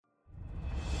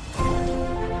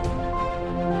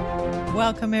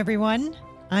Welcome, everyone.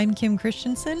 I'm Kim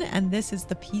Christensen, and this is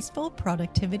the Peaceful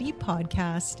Productivity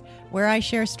Podcast, where I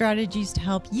share strategies to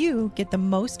help you get the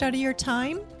most out of your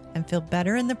time and feel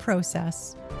better in the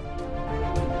process.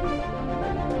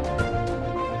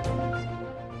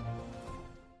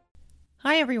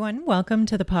 Hi, everyone. Welcome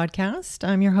to the podcast.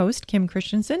 I'm your host, Kim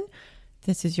Christensen. If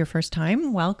this is your first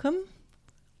time, welcome.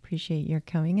 Appreciate your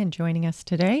coming and joining us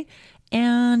today.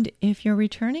 And if you're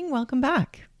returning, welcome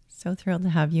back. So thrilled to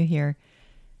have you here.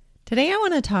 Today, I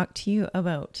want to talk to you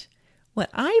about what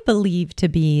I believe to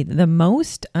be the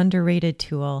most underrated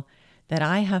tool that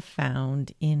I have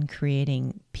found in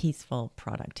creating peaceful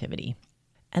productivity.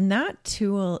 And that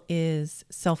tool is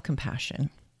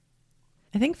self-compassion.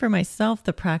 I think for myself,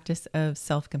 the practice of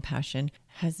self-compassion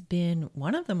has been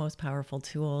one of the most powerful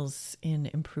tools in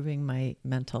improving my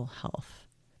mental health.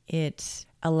 It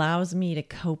allows me to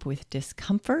cope with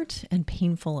discomfort and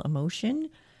painful emotion.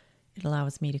 It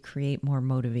allows me to create more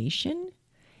motivation,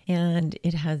 and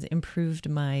it has improved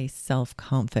my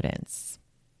self-confidence.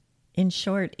 In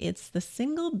short, it's the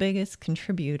single biggest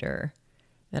contributor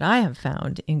that I have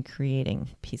found in creating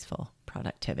peaceful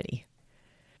productivity.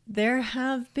 There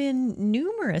have been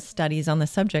numerous studies on the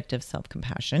subject of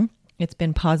self-compassion. It's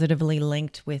been positively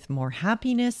linked with more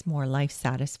happiness, more life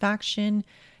satisfaction,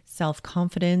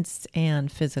 self-confidence, and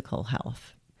physical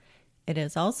health. It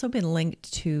has also been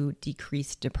linked to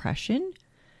decreased depression,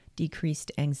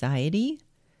 decreased anxiety,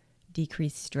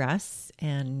 decreased stress,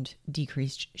 and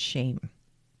decreased shame.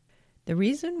 The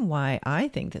reason why I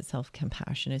think that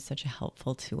self-compassion is such a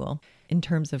helpful tool in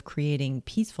terms of creating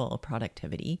peaceful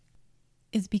productivity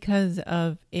is because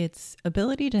of its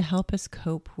ability to help us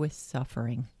cope with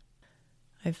suffering.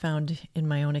 I've found in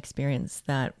my own experience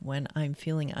that when I'm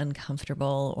feeling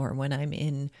uncomfortable or when I'm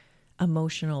in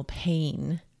emotional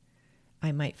pain,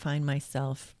 I might find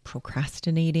myself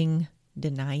procrastinating,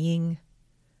 denying,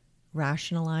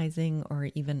 rationalizing, or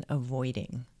even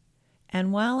avoiding.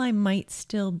 And while I might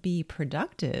still be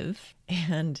productive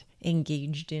and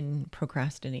engaged in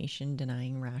procrastination,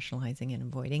 denying, rationalizing, and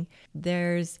avoiding,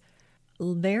 there's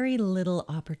very little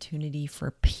opportunity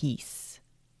for peace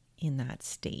in that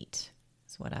state,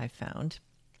 is what I've found.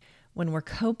 When we're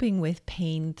coping with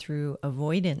pain through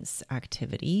avoidance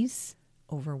activities,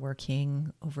 overworking,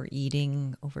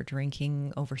 overeating,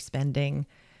 overdrinking, overspending,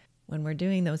 when we're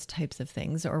doing those types of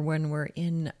things, or when we're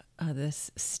in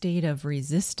this state of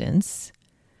resistance,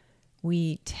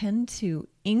 we tend to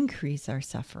increase our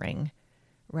suffering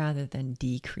rather than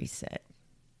decrease it.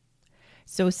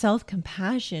 So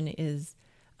self-compassion is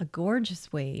a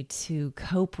gorgeous way to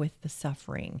cope with the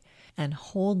suffering and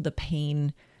hold the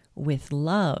pain with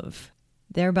love,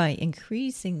 thereby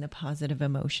increasing the positive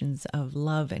emotions of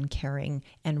love and caring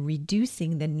and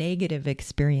reducing the negative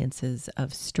experiences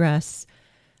of stress,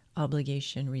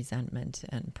 obligation, resentment,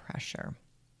 and pressure.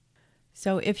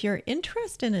 So if you're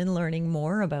interested in learning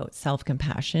more about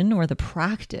self-compassion or the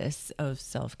practice of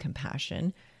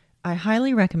self-compassion, I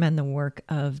highly recommend the work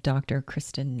of Dr.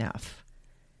 Kristin Neff.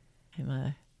 I'm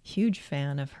a huge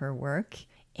fan of her work,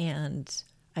 and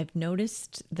I've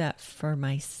noticed that for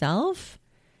myself,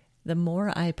 the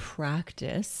more I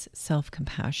practice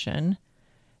self-compassion,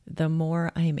 the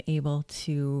more I'm able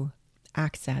to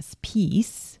access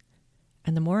peace.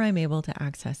 And the more I'm able to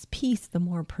access peace, the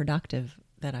more productive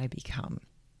that I become.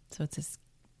 So it's this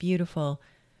beautiful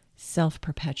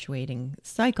self-perpetuating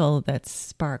cycle that's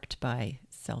sparked by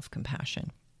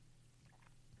self-compassion.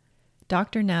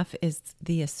 Dr. Neff is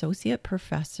the Associate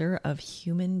Professor of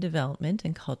Human Development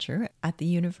and Culture at the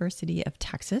University of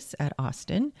Texas at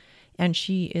Austin, and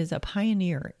she is a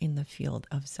pioneer in the field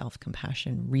of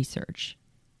self-compassion research.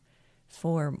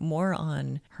 For more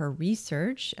on her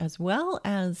research, as well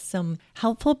as some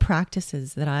helpful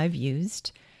practices that I've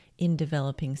used in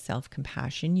developing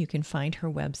self-compassion, you can find her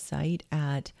website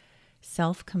at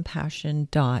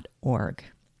selfcompassion.org.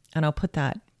 And I'll put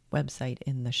that website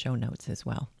in the show notes as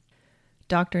well.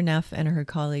 Dr. Neff and her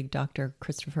colleague, Dr.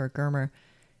 Christopher Germer,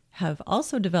 have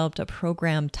also developed a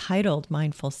program titled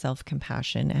Mindful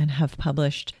Self-Compassion and have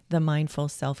published the Mindful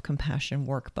Self-Compassion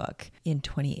Workbook in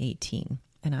 2018.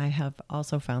 And I have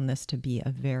also found this to be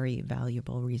a very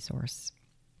valuable resource.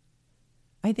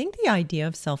 I think the idea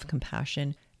of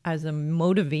self-compassion as a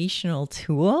motivational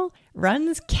tool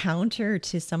runs counter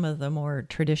to some of the more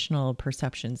traditional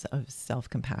perceptions of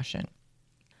self-compassion.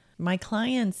 My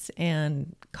clients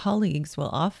and colleagues will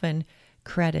often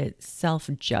credit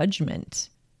self-judgment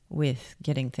with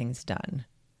getting things done.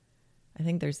 I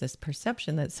think there's this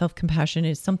perception that self-compassion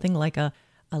is something like a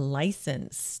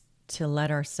license to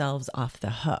let ourselves off the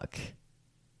hook,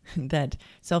 that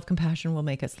self-compassion will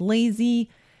make us lazy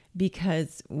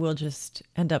because we'll just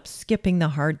end up skipping the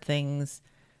hard things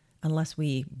unless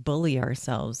we bully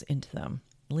ourselves into them.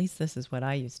 At least this is what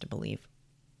I used to believe.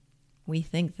 We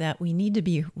think that we need to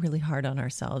be really hard on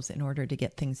ourselves in order to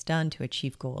get things done, to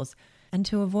achieve goals, and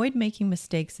to avoid making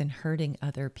mistakes and hurting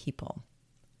other people.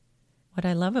 What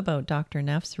I love about Dr.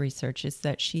 Neff's research is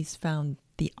that she's found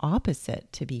the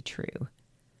opposite to be true.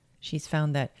 She's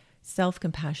found that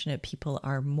self-compassionate people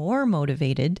are more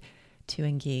motivated to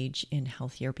engage in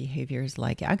healthier behaviors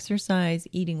like exercise,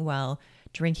 eating well,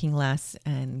 drinking less,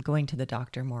 and going to the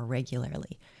doctor more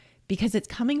regularly. Because it's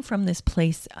coming from this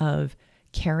place of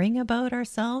caring about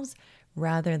ourselves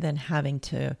rather than having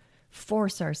to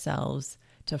force ourselves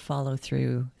to follow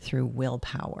through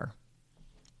willpower.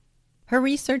 Her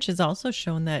research has also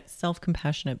shown that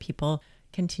self-compassionate people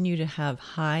continue to have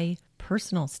high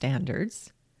personal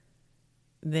standards.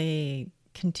 They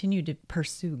continue to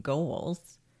pursue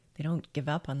goals. They don't give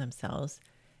up on themselves,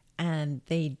 and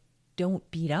they don't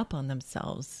beat up on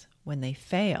themselves when they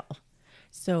fail.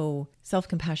 So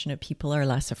self-compassionate people are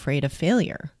less afraid of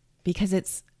failure because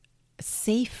it's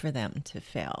safe for them to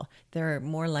fail. They're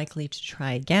more likely to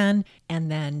try again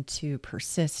and then to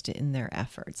persist in their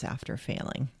efforts after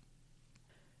failing.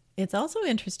 It's also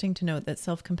interesting to note that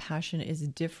self-compassion is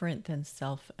different than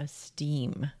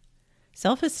self-esteem.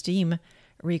 Self-esteem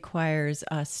requires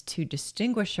us to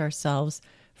distinguish ourselves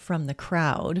from the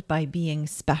crowd by being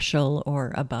special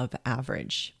or above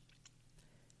average.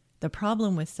 The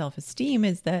problem with self-esteem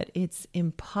is that it's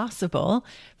impossible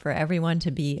for everyone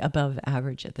to be above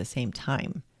average at the same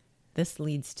time. This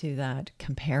leads to that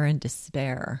compare and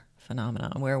despair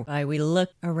phenomenon, whereby we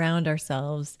look around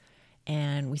ourselves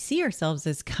and we see ourselves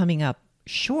as coming up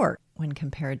short when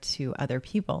compared to other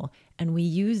people. And we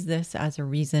use this as a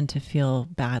reason to feel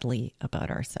badly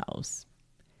about ourselves.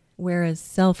 Whereas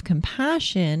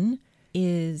self-compassion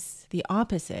is the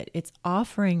opposite. It's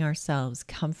offering ourselves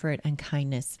comfort and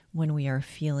kindness when we are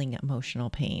feeling emotional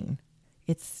pain.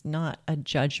 It's not a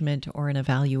judgment or an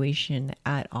evaluation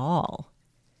at all.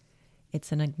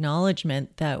 It's an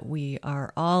acknowledgement that we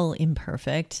are all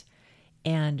imperfect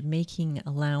and making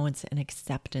allowance and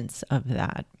acceptance of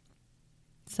that.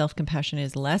 Self-compassion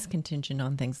is less contingent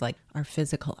on things like our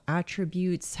physical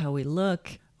attributes, how we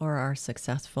look, or our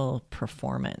successful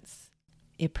performance.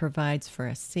 It provides for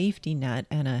a safety net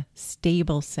and a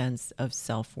stable sense of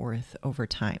self-worth over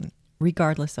time,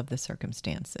 regardless of the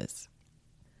circumstances.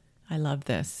 I love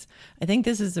this. I think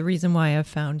this is the reason why I've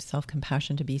found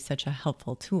self-compassion to be such a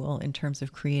helpful tool in terms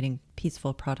of creating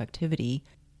peaceful productivity.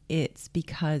 It's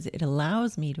because it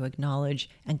allows me to acknowledge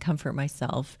and comfort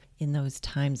myself in those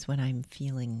times when I'm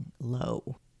feeling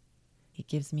low. It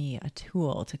gives me a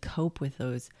tool to cope with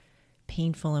those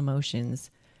painful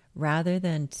emotions rather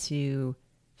than to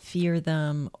fear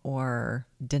them or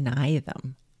deny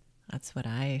them. That's what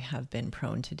I have been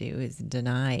prone to do, is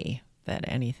deny that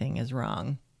anything is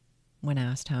wrong. When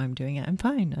asked how I'm doing it, I'm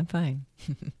fine.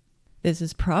 This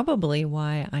is probably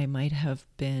why I might have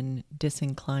been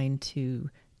disinclined to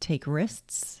take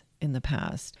risks in the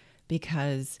past,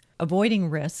 because avoiding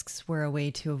risks were a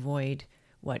way to avoid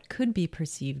what could be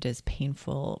perceived as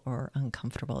painful or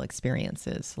uncomfortable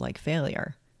experiences like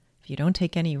failure. If you don't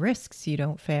take any risks, you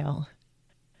don't fail.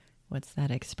 What's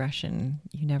that expression?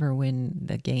 You never win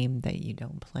the game that you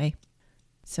don't play.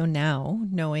 So now,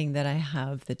 knowing that I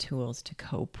have the tools to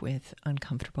cope with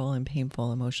uncomfortable and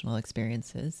painful emotional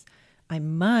experiences,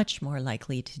 I'm much more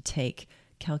likely to take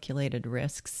calculated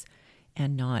risks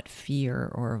and not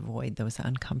fear or avoid those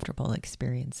uncomfortable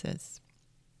experiences.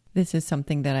 This is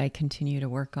something that I continue to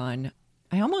work on.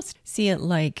 I almost see it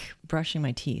like brushing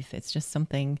my teeth. It's just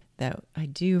something that I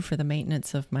do for the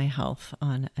maintenance of my health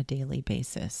on a daily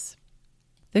basis.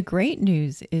 The great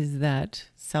news is that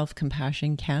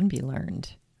self-compassion can be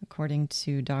learned. According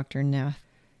to Dr. Neff,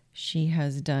 she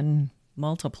has done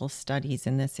multiple studies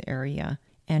in this area,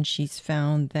 and she's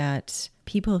found that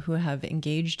people who have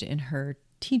engaged in her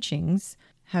teachings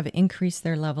have increased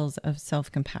their levels of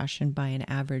self-compassion by an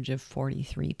average of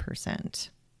 43%.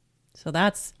 So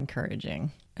that's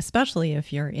encouraging, especially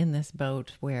if you're in this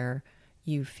boat where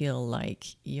you feel like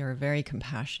you're very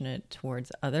compassionate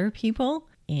towards other people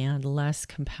and less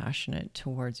compassionate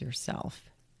towards yourself.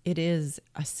 It is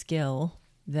a skill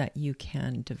that you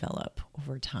can develop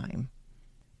over time.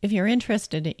 If you're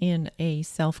interested in a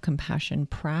self-compassion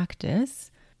practice,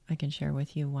 I can share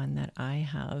with you one that I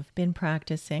have been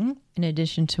practicing, in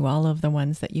addition to all of the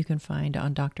ones that you can find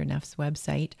on Dr. Neff's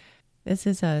website. This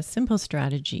is a simple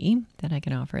strategy that I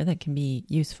can offer that can be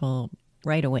useful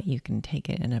right away. You can take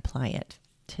it and apply it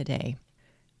today.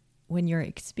 when you're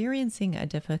experiencing a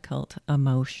difficult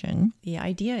emotion, the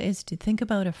idea is to think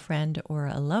about a friend or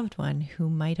a loved one who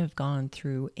might have gone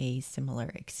through a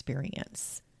similar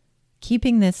experience.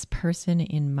 Keeping this person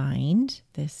in mind,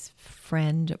 this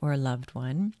friend or loved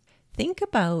one, think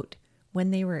about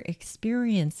when they were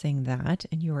experiencing that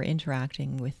and you were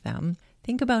interacting with them.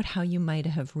 Think about how you might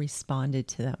have responded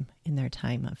to them in their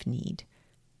time of need.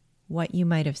 What you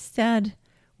might have said,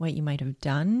 what you might have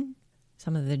done,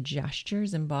 some of the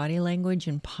gestures and body language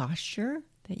and posture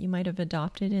that you might have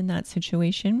adopted in that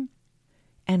situation.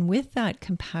 And with that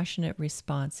compassionate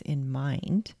response in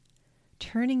mind,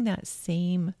 turning that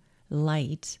same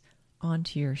light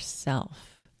onto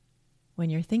yourself.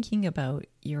 When you're thinking about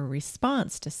your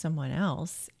response to someone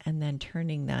else and then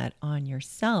turning that on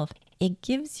yourself, it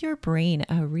gives your brain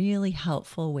a really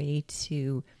helpful way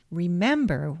to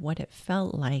remember what it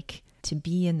felt like to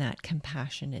be in that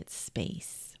compassionate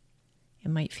space. It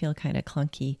might feel kind of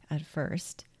clunky at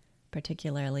first,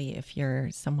 particularly if you're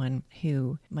someone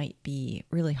who might be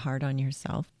really hard on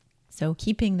yourself. So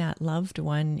keeping that loved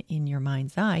one in your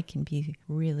mind's eye can be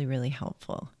really, really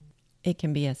helpful. It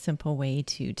can be a simple way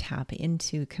to tap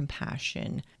into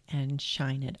compassion and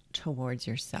shine it towards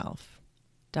yourself.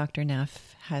 Dr.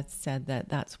 Neff has said that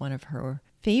that's one of her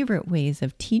favorite ways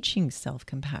of teaching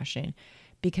self-compassion,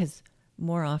 because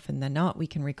more often than not, we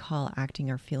can recall acting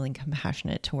or feeling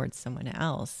compassionate towards someone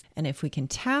else. And if we can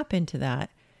tap into that,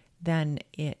 then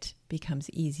it becomes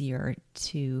easier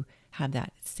to have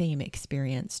that same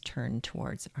experience turned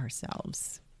towards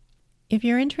ourselves. If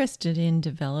you're interested in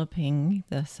developing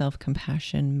the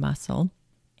self-compassion muscle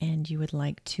and you would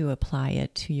like to apply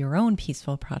it to your own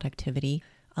peaceful productivity,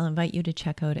 I'll invite you to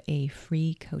check out a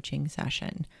free coaching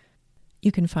session.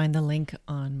 You can find the link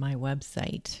on my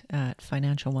website at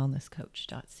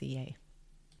financialwellnesscoach.ca.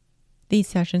 These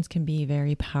sessions can be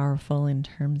very powerful in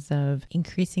terms of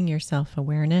increasing your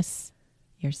self-awareness,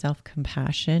 your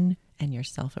self-compassion, and your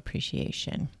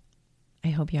self-appreciation. I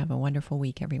hope you have a wonderful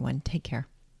week, everyone. Take care.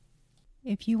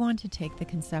 If you want to take the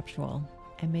conceptual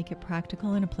and make it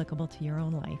practical and applicable to your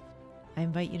own life, I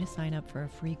invite you to sign up for a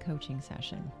free coaching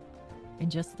session. In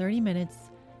just 30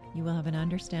 minutes, you will have an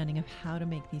understanding of how to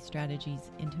make these strategies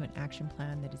into an action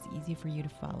plan that is easy for you to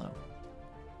follow.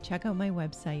 Check out my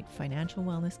website,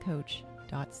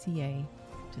 financialwellnesscoach.ca,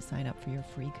 to sign up for your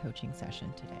free coaching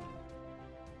session today.